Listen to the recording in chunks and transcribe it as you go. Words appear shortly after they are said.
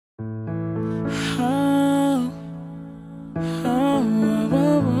Oh, oh,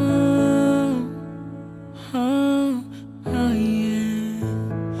 oh, oh, oh, yeah.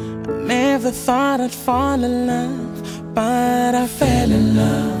 I never thought I'd fall in love, but I fell in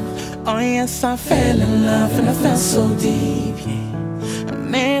love. Oh yes, I fell in love, and I felt so deep, yeah. I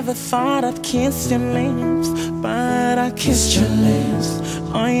never thought I'd kiss your lips, but I kissed your lips.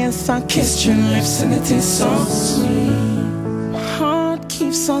 Oh yes, I kissed your lips, and it is so sweet. My heart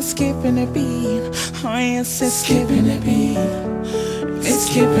keeps on skipping a beat. Oh yes, it's skipping a beat. It's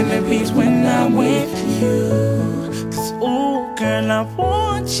skipping a beat when I'm with you. 'Cause ooh, girl, I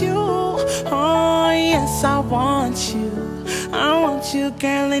want you. Oh yes, I want you. I want you,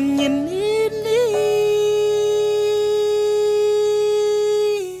 girl, and you need me.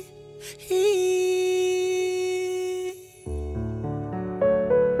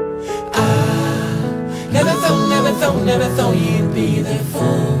 Never thought you'd be there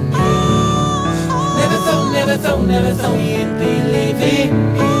for me. Never thought you'd be leaving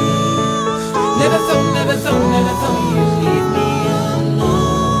me. Never thought you'd leave me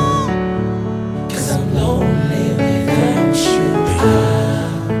alone. 'Cause I'm lonely without you.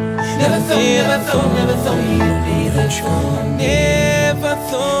 Never thought you'd be there for me.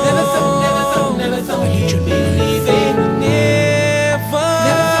 Never thought you'd be leaving me.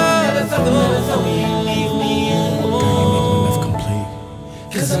 Never thought you'd leave me alone.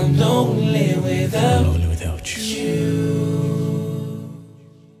 'Cause I'm lonely without you.